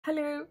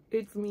Hello,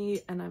 it's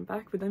me and I'm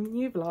back with a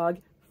new vlog,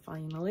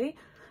 finally.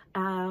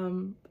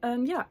 And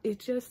yeah,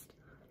 it's just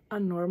a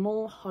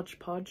normal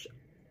hodgepodge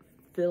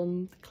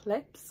filmed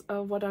clips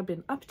of what I've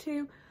been up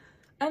to,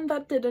 and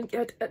that didn't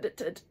get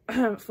edited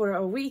for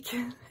a week.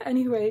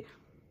 Anyway,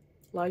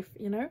 life,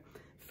 you know.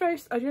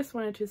 First, I just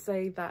wanted to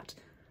say that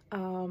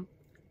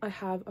I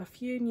have a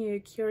few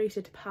new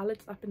curated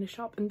palettes up in the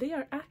shop, and they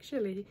are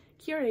actually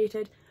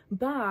curated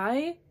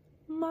by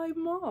my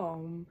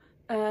mom.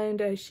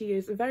 And she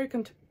is very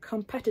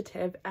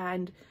competitive,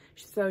 and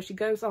so she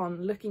goes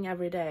on looking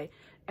every day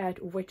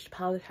at which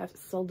palette has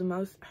sold the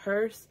most,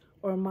 hers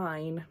or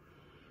mine,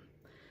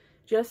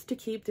 just to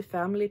keep the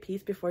family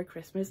peace before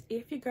Christmas.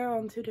 If you go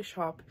onto the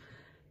shop,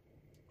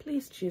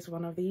 please choose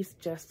one of these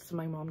just so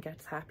my mom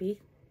gets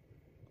happy.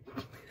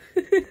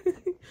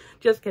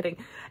 Just kidding.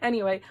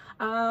 Anyway,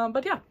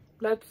 but yeah,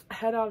 let's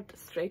head out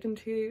straight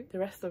into the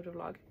rest of the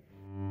vlog.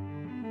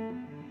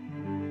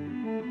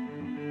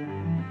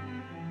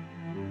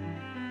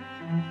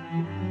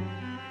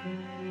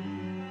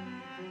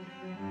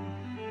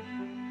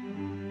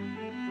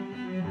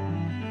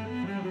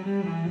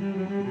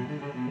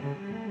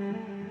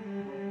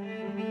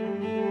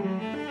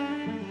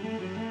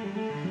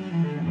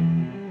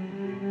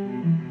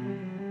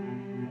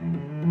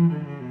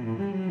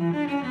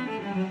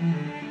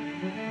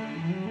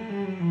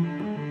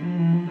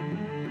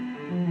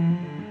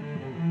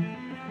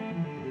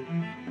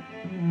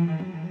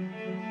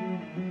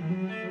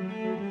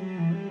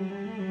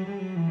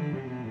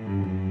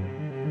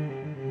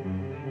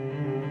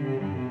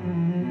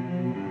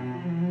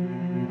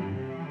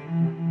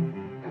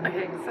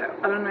 Okay, so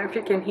I don't know if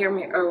you can hear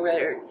me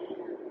over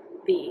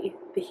the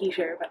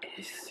heater, but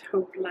it's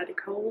so bloody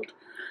cold,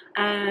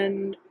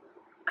 and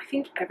I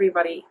think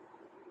everybody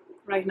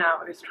right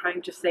now is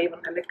trying to save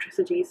on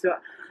electricity, so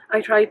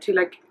I try to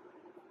like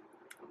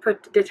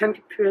put the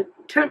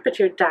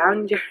temperature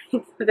down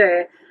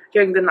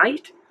during the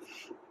night,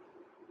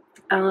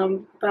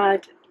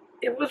 but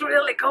it was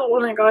really cold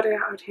when I got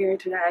out here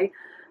today,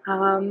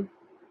 and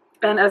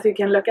as you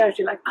can look out,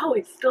 you're like, oh,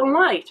 it's still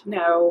night.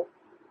 No,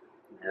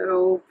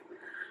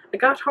 I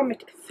got home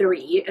at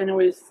 3 and it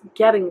was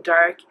getting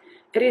dark.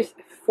 It is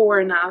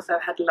 4 now, so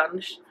I've had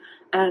lunch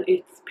and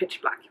it's pitch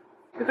black.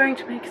 We're going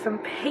to make some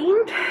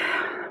paint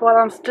while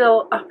I'm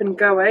still up and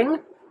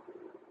going,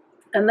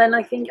 and then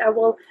I think I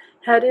will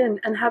head in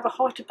and have a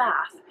hot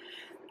bath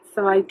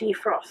so I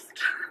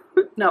defrost.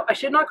 No, I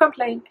should not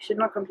complain,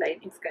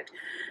 it's good.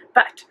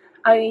 But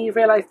I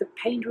realized the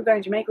paint we're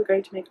going to make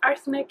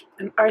arsenic,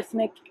 and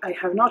arsenic, I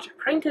have not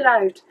printed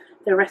out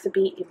the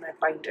recipe in my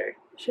binder.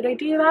 Should I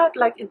do that?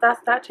 Like, does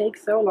that take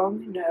so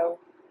long? No.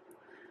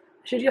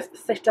 I should just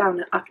sit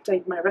down and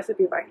update my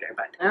recipe binder,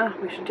 but yeah,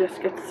 we should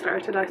just get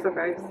started, I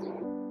suppose.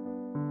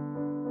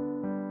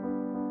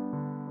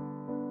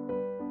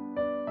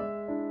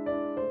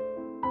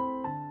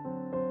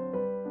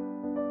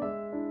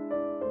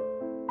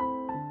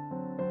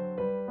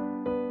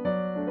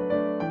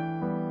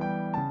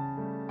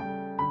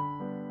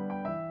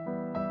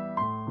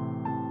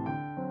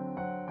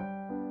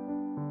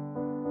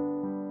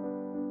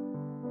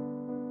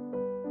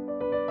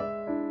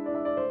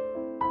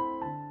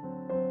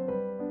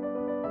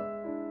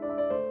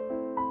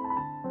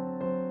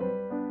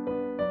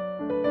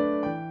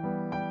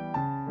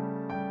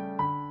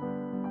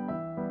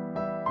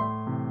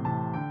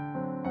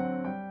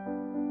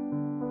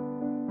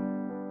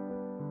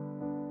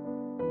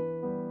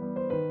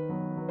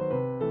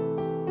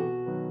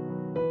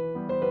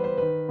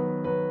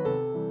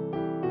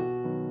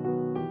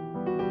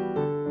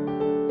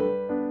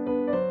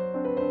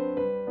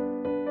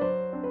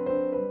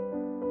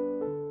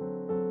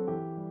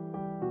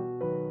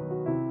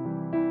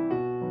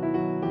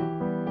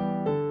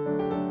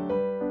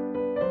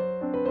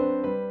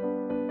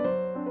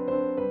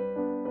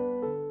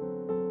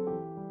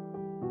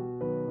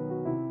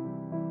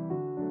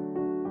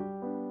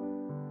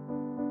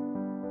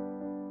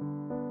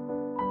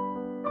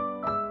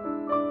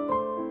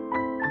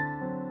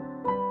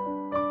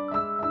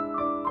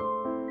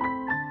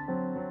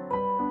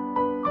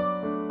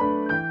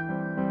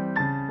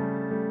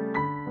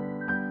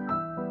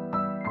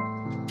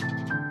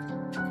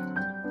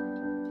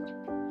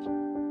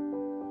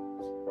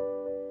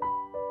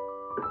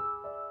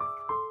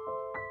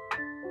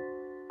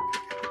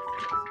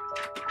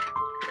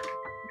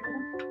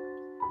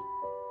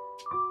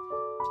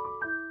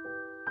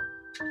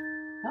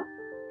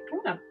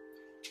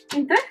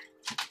 Inte?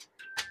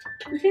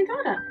 Du ska inte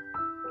ha den?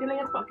 Ska jag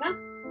lägga tillbaka den?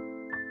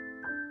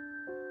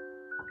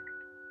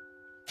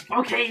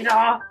 Okej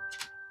då!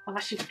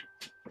 Varsågod.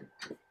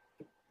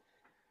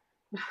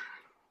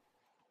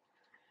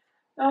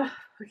 Oh,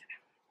 okay.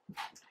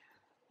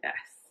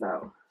 Yes,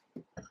 so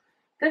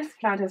this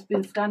plant has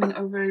been standing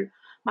over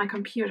my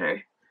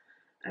computer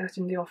out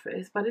in the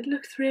office, but it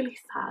looks really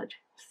sad.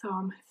 So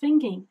I'm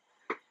thinking,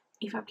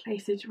 if I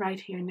place it right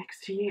here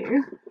next to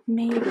you,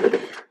 maybe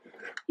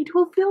it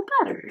will feel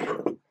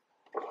better.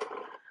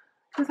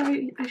 Because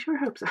I sure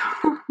hope so.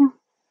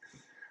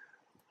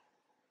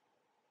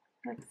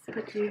 Let's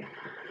put you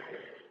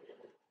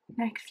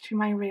next to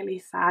my really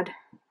sad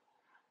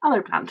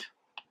other plant.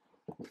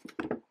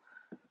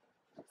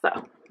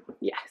 So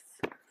yes,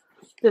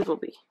 this will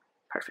be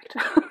perfect.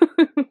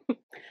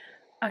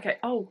 Okay,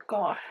 oh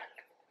god.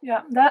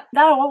 Yeah, that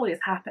always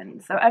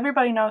happens. So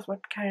everybody knows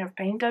what kind of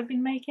paint I've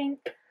been making.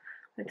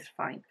 It's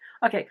fine.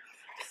 Okay,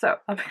 so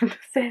I've been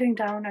sitting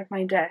down at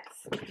my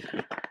desk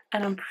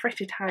and I'm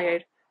pretty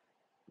tired.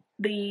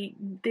 The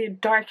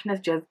darkness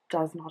just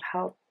does not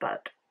help,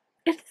 but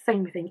it's the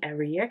same thing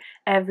every year.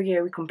 Every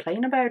year we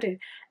complain about it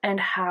and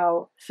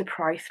how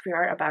surprised we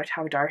are about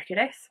how dark it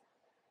is.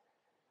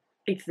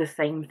 It's the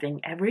same thing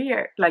every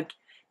year. Like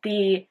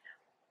the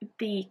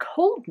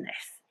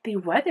coldness, the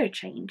weather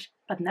change,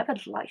 but never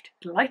the light.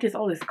 The light is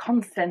always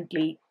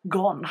constantly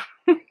gone.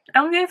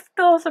 And we're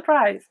still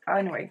surprised.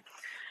 Anyway.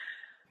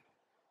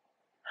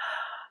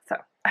 So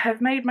I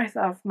have made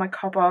myself my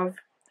cup of,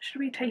 should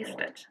we taste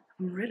it?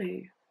 I'm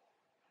really...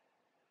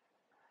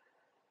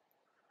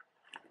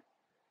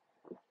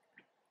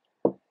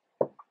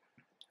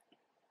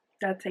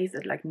 That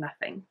tasted like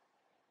nothing.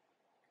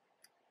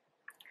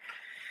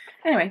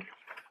 Anyway,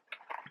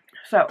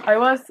 so I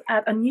was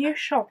at a new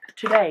shop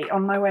today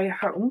on my way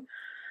home,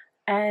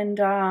 and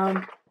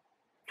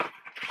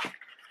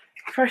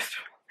first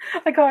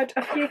I got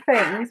a few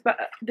things, but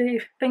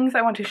the things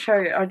I want to show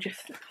you are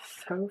just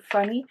so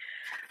funny.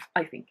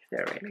 I think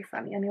they're really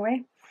funny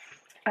anyway.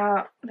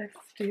 Let's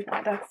do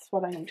that. That's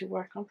what I need to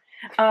work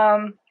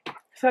on.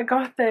 So I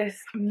got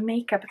this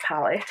makeup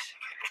palette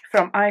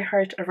from I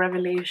Heart a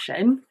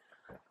Revolution,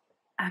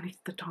 and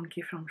it's the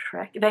donkey from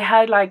Shrek. They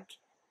had like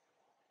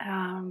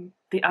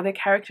the other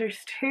characters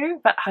too,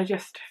 but I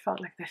just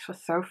felt like this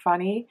was so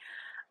funny.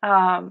 So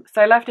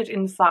I left it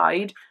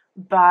inside,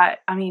 but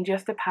I mean,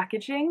 just the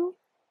packaging,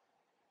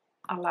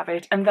 I love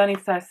it. And then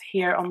it says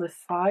here on the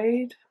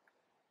side,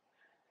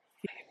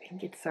 I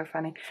think it's so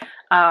funny.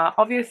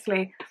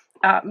 Obviously,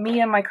 me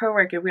and my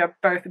coworker, we are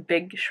both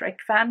big Shrek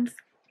fans.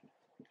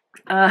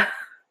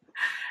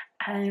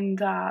 And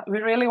we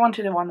really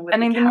wanted the one with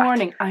and in the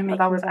morning I made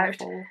that was out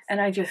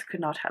and I just could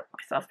not help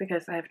myself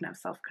because I have no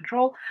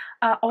self-control.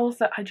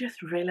 Also, I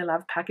just really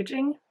love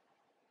packaging.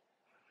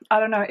 I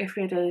don't know if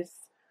it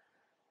is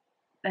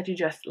that you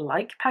just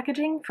like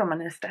packaging from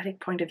an aesthetic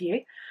point of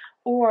view,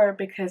 or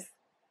because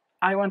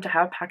I want to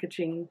have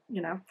packaging,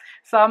 you know.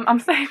 So I'm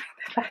saving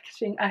the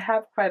packaging. I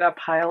have quite a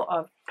pile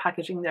of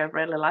packaging that I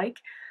really like.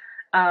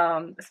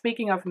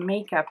 Speaking of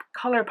makeup,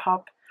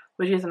 ColourPop,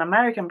 which is an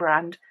American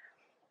brand,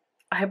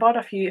 I bought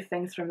a few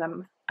things from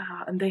them,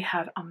 and they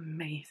have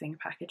amazing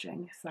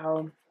packaging.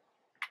 So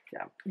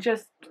yeah,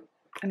 just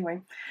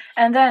anyway.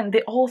 And then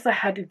they also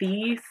had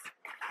these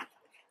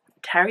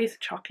Terry's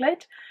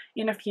chocolate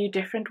in a few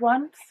different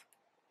ones.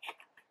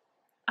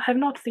 I have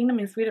not seen them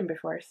in Sweden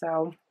before,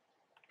 so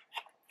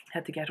I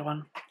had to get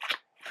one.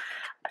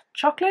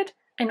 Chocolate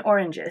and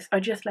oranges are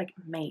just like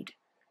made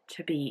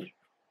to be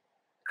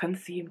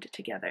consumed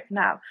together.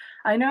 Now,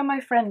 I know my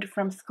friend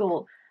from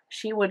school,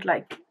 she would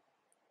like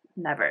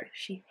never.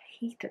 She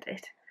hated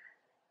it,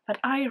 but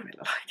I really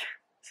like it.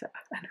 So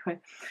anyway,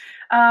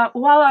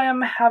 while I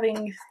am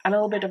having a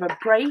little bit of a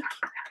break,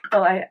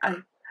 well, I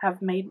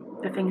have made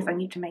the things I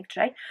need to make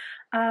today.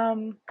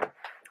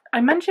 I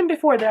mentioned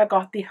before that I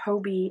got the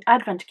Hobie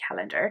Advent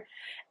calendar,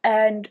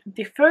 and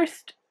the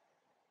first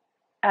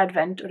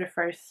Advent, or the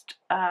first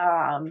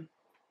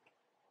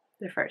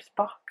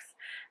box,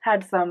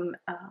 had some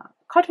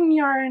cotton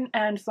yarn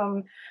and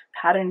some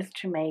patterns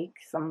to make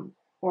some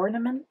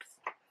ornaments.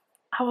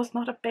 I was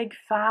not a big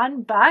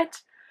fan,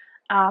 but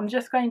I'm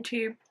just going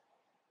to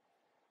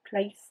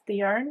place the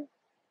yarn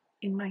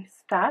in my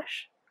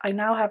stash. I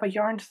now have a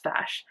yarn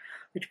stash,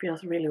 which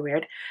feels really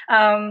weird.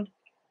 And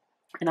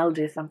I'll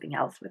do something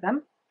else with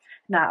them.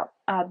 Now,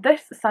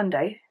 this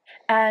Sunday,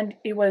 and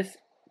it was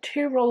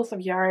 2 rolls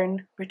of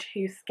yarn for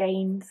 2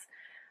 skeins.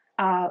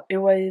 It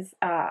was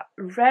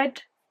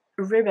red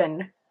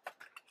ribbon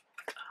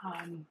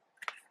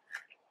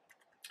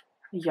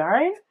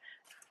yarn,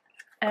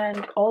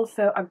 and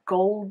also a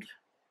gold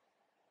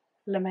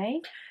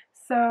lame.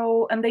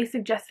 So, and they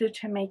suggested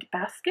to make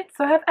baskets,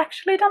 so I have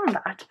actually done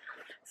that.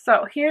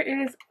 So here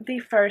is the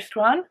first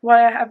one.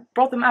 Why I have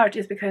brought them out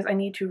is because I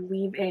need to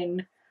weave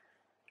in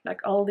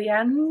like all the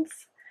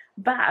ends,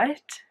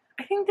 but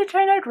I think they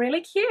turned out really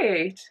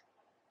cute.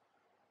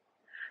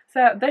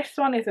 So this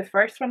one is the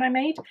first one I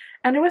made,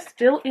 and it was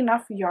still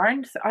enough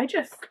yarn, so I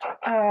just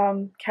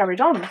carried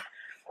on.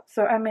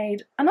 So I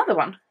made another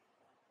one.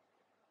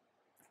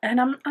 And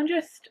I'm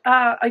just,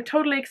 I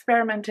totally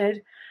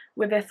experimented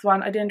with this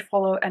one. I didn't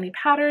follow any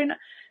pattern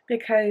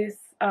because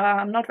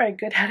I'm not very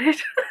good at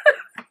it.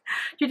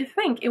 You'd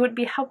think it would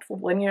be helpful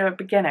when you're a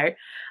beginner.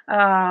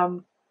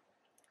 But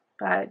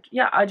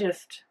yeah, I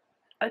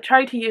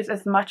tried to use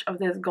as much of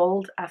this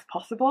gold as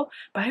possible,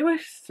 but it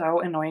was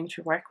so annoying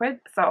to work with.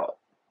 So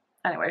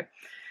anyway,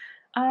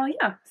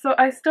 yeah, so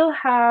I still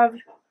have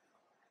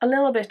a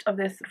little bit of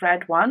this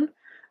red one.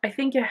 I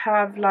think you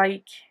have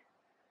like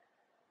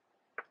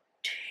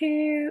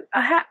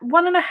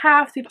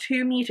 1.5 to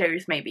 2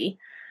 meters maybe.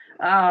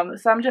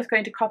 So I'm just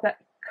going to cut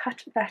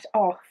that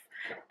off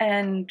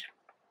and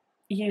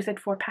use it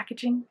for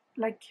packaging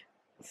like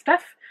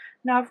stuff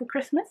now for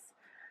Christmas.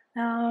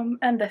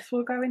 And this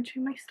will go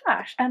into my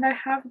stash. And I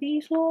have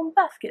these little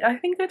baskets. I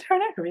think they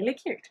turn out really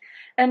cute.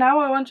 And now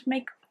I want to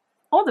make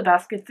all the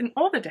baskets in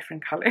all the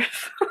different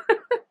colors.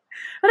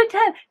 But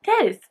again,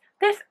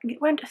 this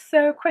went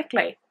so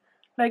quickly.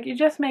 Like, you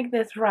just make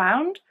this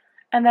round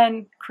and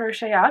then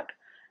crochet up.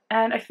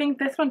 And I think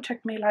this one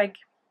took me like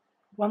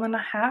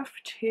 1.5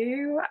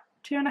 to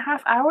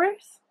 2.5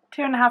 hours.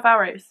 2.5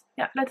 hours.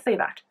 Yeah, let's say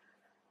that.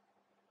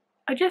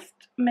 I just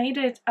made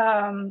it,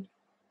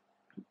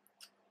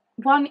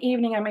 one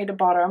evening I made a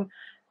bottom,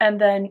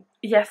 and then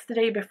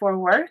yesterday before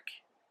work,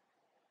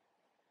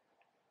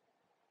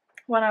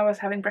 when I was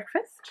having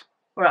breakfast,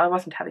 well, I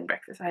wasn't having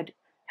breakfast, I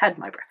had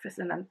my breakfast,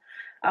 and then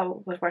I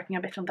was working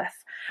a bit on this.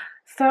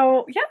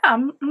 So yeah,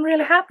 I'm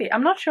really happy.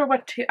 I'm not sure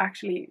what to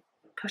actually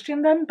push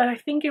in them, but I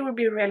think it would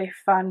be a really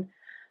fun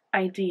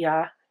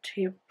idea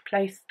to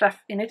place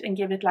stuff in it and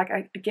give it like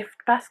a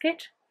gift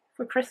basket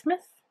for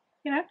Christmas,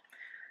 you know.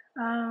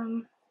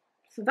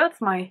 So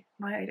that's my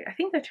idea. I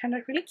think they turned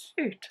out really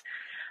cute.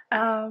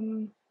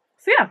 So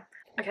yeah.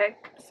 Okay,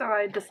 so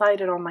I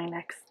decided on my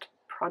next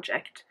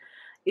project.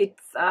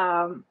 It's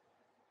going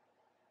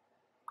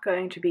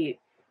to be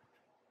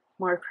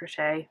more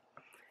crochet,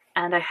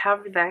 and I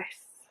have this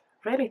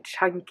really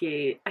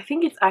chunky, I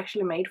think it's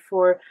actually made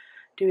for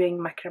doing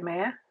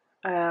macrame.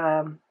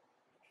 I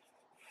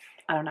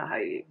don't know how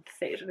you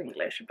say it in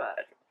English,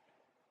 but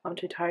I'm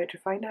too tired to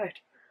find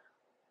out.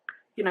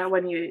 You know,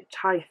 when you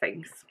tie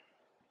things.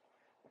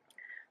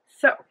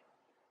 So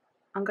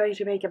I'm going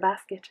to make a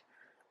basket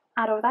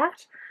out of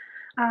that.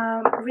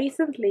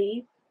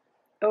 Recently,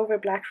 over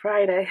Black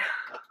Friday,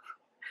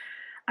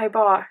 I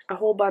bought a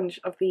whole bunch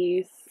of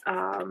these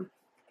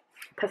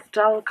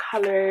pastel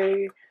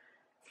color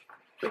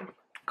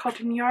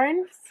cotton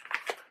yarns.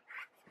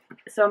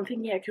 So I'm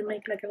thinking I could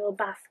make like a little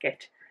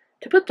basket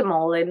to put them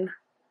all in.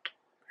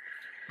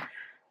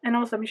 And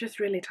also I'm just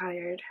really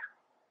tired.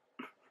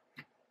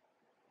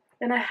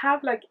 And I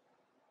have like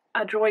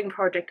a drawing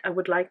project I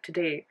would like to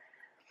do,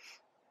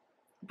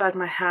 but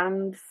my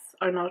hands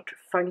are not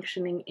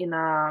functioning in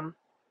a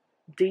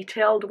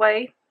detailed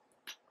way.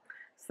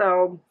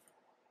 So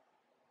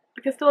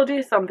I can still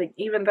do something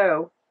even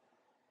though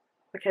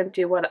I can't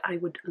do what I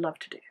would love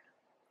to do,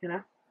 you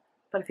know?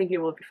 But I think it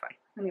will be fine.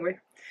 Anyway.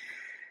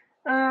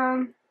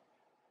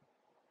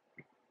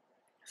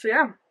 So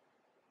yeah,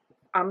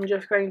 I'm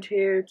just going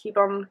to keep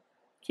on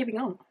keeping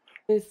on.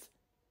 It's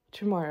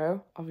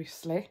tomorrow,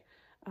 obviously.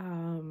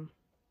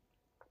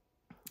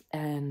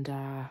 And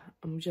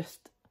I'm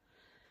just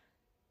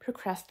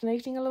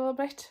procrastinating a little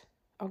bit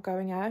of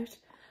going out.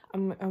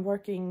 I'm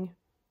working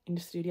in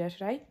the studio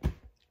today.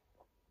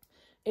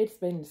 It's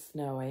been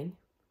snowing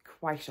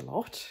quite a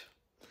lot.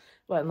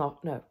 Well,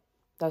 no,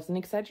 that's an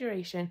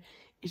exaggeration.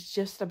 It's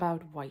just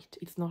about white.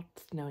 It's not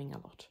snowing a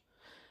lot.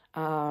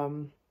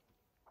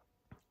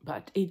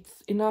 But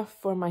it's enough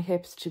for my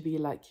hips to be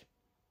like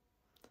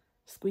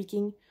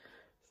squeaking.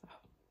 So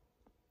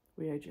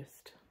we are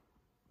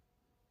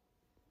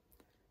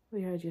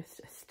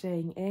just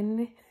staying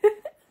in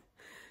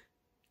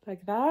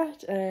like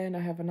that. And I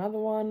have another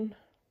one.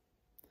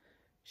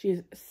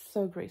 She's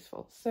so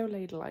graceful, so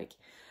ladylike.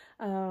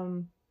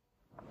 And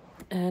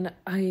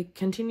I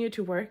continue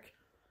to work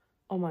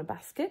on my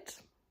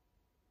basket,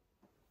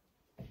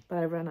 but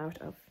I ran out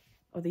of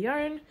the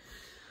yarn.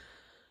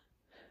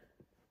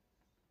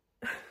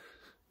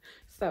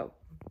 So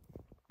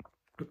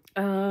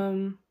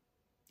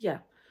yeah,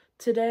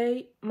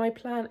 today my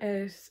plan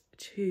is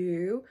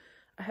to,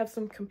 I have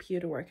some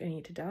computer work I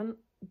need to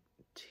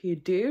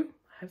do.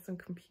 I have some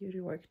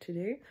computer work to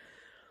do.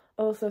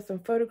 Also some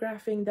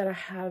photographing that I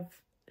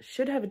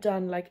should have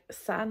done like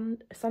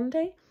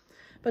Sunday.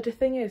 But the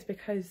thing is,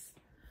 because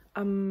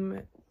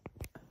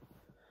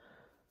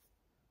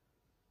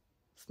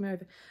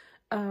smooth,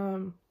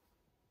 I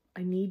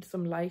need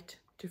some light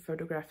to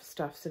photograph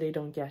stuff so they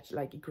don't get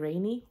like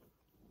grainy.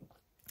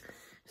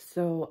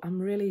 So I'm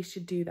really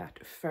should do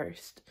that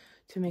first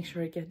to make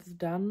sure it gets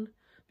done,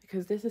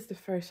 because this is the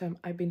first time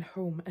I've been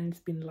home and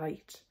it's been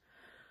light.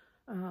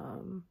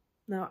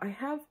 Now I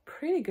have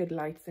pretty good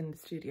lights in the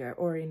studio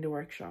or in the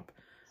workshop,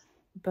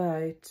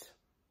 but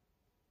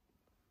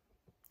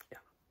yeah,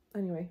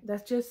 anyway,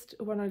 that's just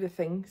one of the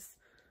things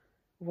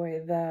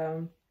with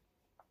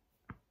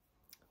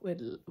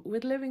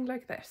living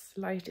like this.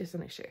 Light is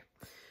an issue.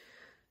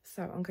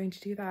 So I'm going to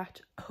do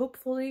that,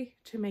 hopefully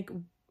to make a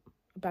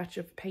batch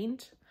of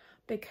paint,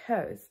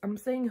 because I'm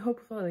saying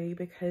hopefully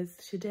because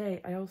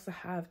today I also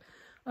have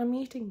a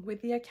meeting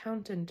with the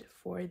accountant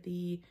for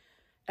the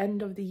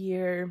end of the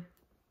year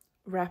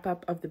wrap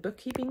up of the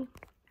bookkeeping.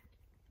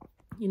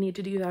 You need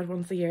to do that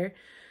once a year,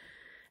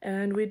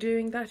 and we're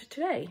doing that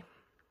today.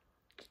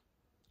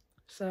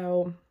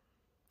 So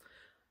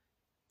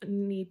I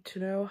need to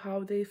know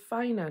how the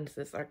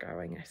finances are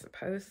going, I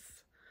suppose.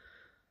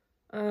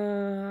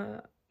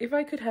 If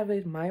I could have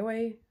it my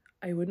way,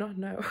 I would not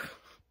know.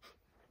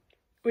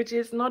 Which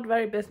is not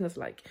very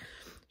businesslike.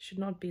 Should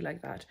not be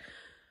like that.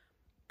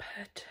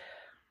 But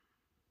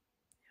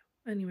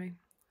Anyway,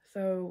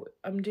 so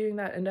I'm doing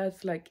that, and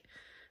that's like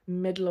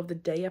middle of the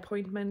day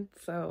appointment,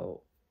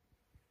 so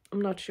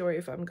I'm not sure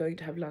if I'm going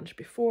to have lunch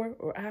before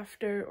or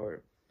after,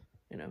 or,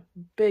 you know,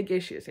 big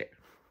issues here.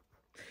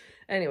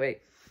 Anyway,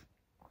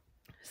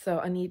 so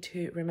I need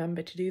to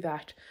remember to do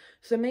that.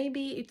 So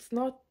maybe it's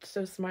not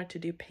so smart to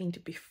do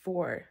paint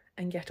before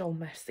and get all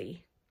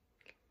messy.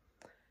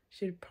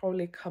 Should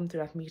probably come to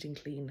that meeting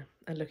clean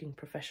and looking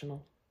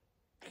professional.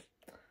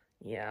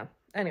 Yeah,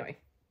 anyway.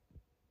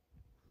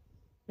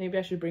 Maybe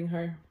I should bring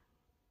her.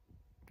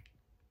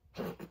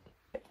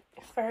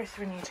 First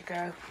we need to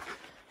go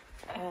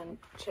and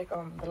check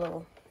on the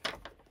little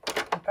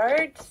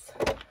birds.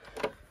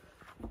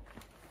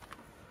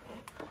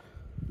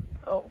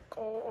 Oh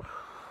god.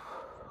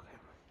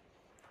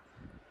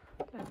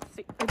 Okay. Let's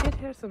see. I did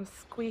hear some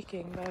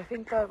squeaking, but I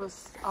think that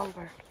was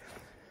Albert.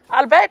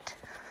 Albert!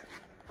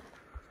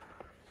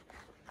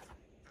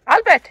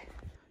 Albert!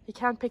 He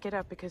can't pick it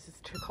up because it's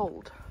too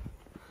cold.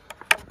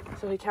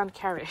 So he can't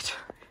carry it.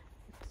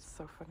 It's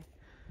so funny.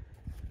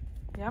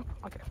 Yeah,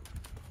 okay.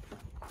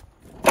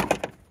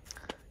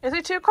 Is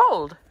it too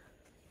cold?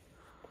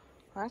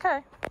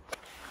 Okay.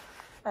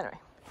 Anyway,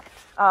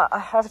 I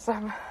have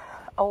some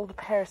old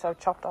pears I've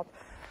chopped up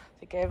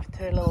to give to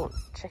the little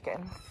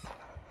chickens.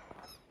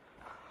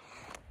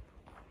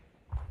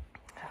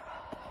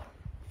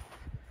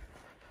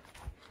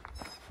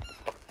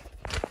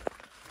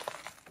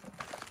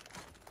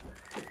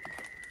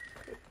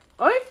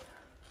 Oi!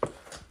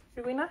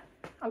 Rowena?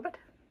 Albert?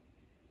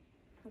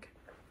 Okay.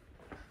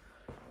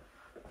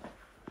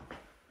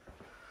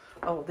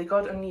 Oh, they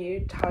got a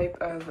new type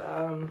of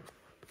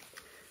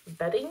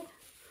bedding,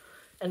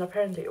 and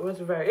apparently it was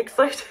very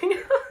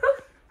exciting.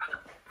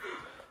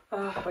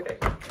 Okay.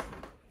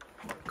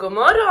 God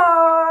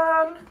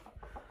morgon!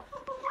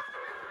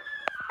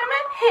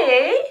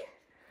 Hey!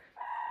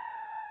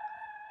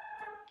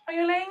 Are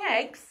you laying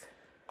eggs?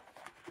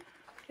 Do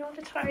you want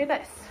to try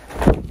this?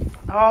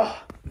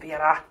 Oh,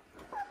 Vera.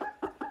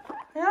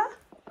 Yeah?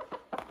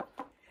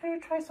 Shall we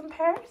try some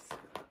pears?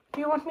 Do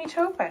you want me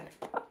to open?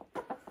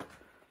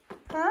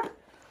 Huh?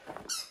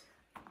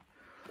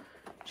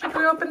 Should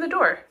we open the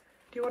door?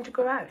 Do you want to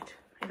go out?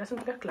 It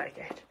doesn't look like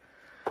it.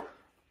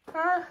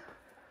 Huh?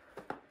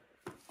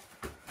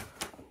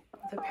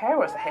 The pear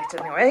was a hit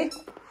anyway.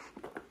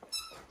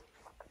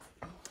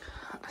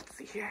 Let's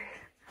see here.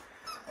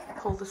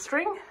 Pull the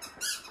string.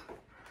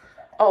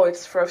 Oh,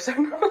 it's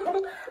frozen.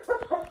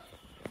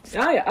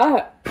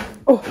 Yeah.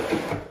 Oh.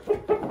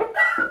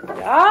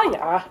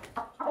 Yeah.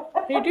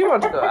 You do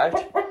want to go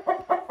out.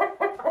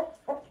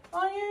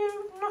 Oh,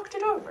 you knocked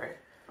it over.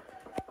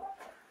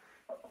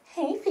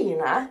 Hey,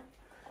 Fiona.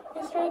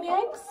 Is there any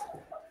eggs?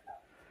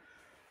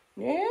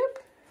 Nope.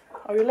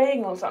 Are you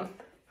laying on some?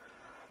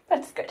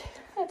 That's good.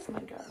 That's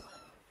my girl.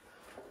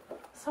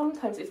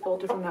 Sometimes it's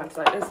bolted from the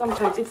outside and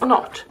sometimes it's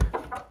not.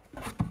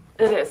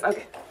 It is.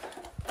 Okay.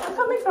 I'm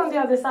coming from the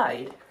other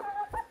side.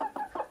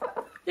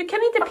 You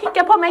kan inte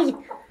picka på mig.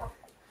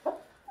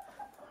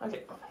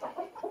 Okay.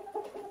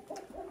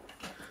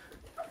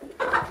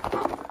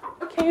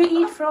 Can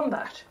you eat from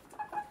that?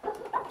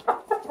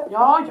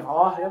 Ja,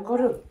 jag går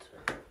runt.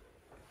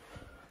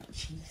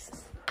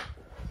 Jesus.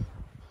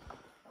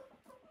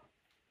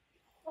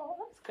 Oh,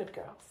 that's good,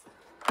 girls.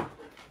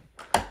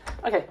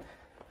 Okay.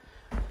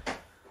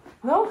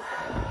 No.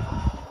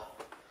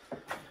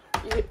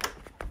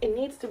 It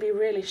needs to be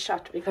really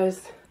shut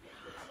because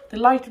the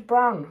light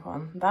brown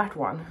one, that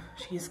one,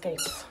 she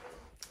escapes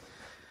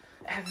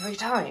every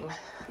time.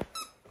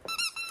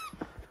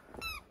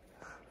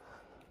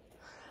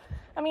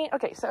 I mean,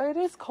 okay, so it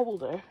is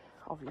colder,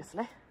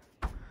 obviously,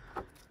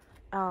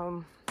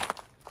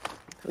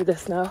 with the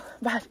snow,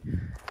 but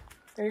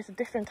there is a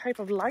different type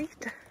of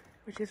light,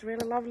 which is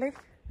really lovely.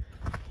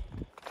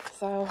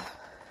 So,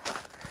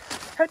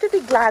 have to be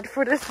glad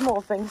for the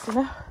small things, you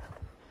know?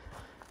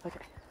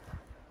 Okay.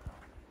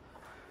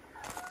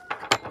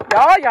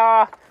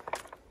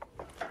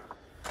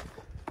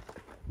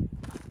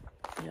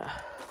 Yeah.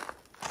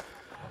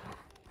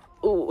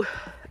 Oh,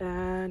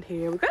 and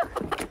here we go.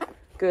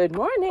 Good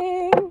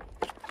morning.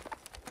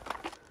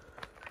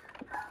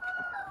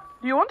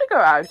 Do you want to go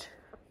out?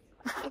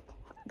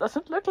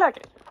 Doesn't look like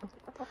it.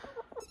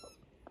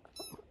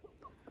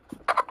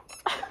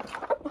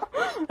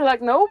 You're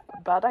like, no,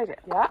 bad idea.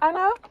 Yeah, I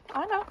know.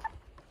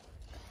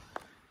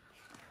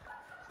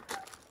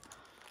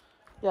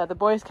 Yeah, the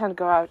boys can't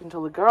go out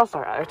until the girls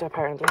are out,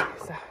 apparently.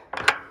 So,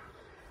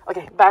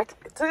 okay, back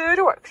to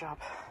the workshop.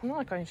 I'm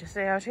not going to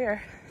stay out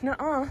here.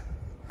 Nuh-uh.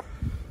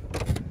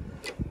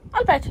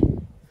 Albert,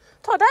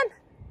 ta den.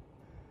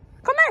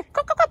 Kom här,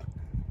 kom.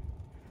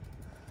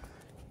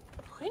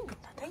 Skynda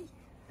dig.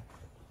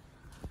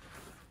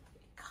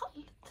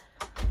 Kallt.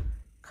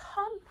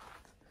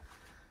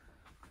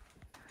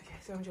 Okay,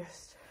 so I'm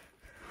just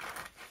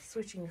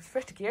switching the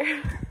foot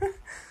gear.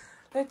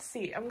 Let's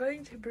see, I'm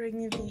going to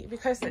bring the,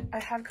 because I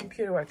have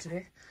computer work to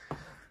do.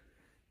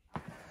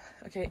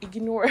 Okay,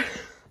 ignore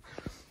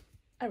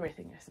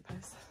everything, I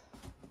suppose.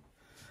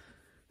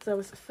 So I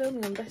was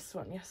filming on this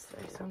one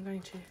yesterday, so I'm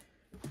going to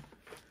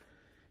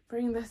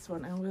bring this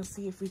one and we'll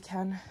see if we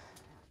can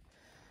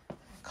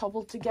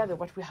cobble together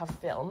what we have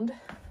filmed.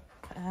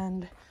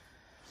 And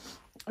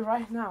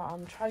right now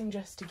I'm trying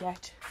just to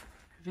get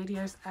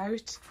videos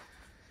out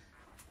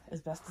as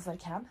best as I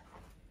can.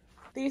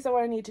 These are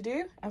what I need to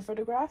do and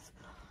photograph.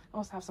 I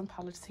also have some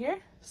palettes here.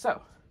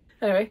 So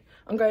anyway,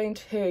 I'm going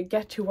to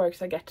get to work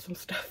so I get some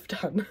stuff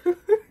done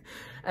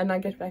and I'll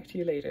get back to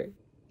you later.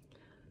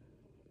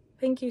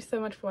 Thank you so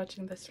much for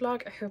watching this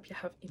vlog. I hope you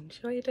have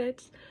enjoyed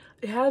it.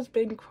 It has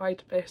been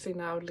quite busy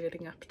now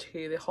leading up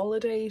to the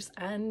holidays,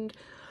 and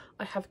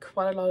I have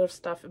quite a lot of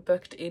stuff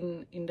booked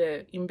in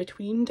the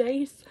in-between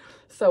days.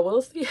 So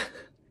we'll see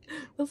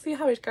we'll see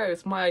how it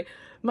goes. My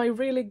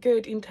really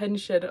good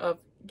intention of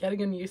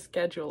getting a new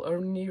schedule or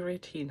a new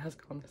routine has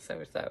gone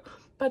so.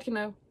 But you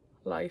know,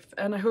 life.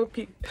 And I hope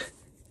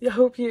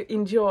you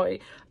enjoy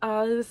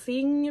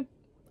seeing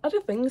other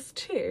things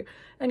too.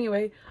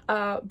 Anyway,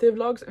 the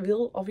vlogs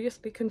will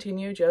obviously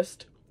continue,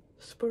 just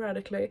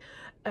sporadically.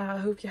 I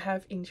hope you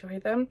have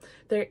enjoyed them.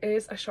 There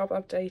is a shop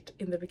update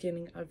in the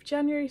beginning of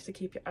January, so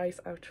keep your eyes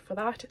out for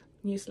that.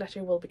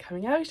 Newsletter will be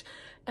coming out,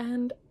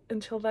 and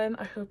until then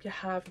I hope you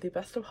have the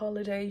best of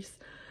holidays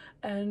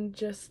and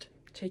just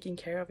taking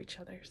care of each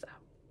other. So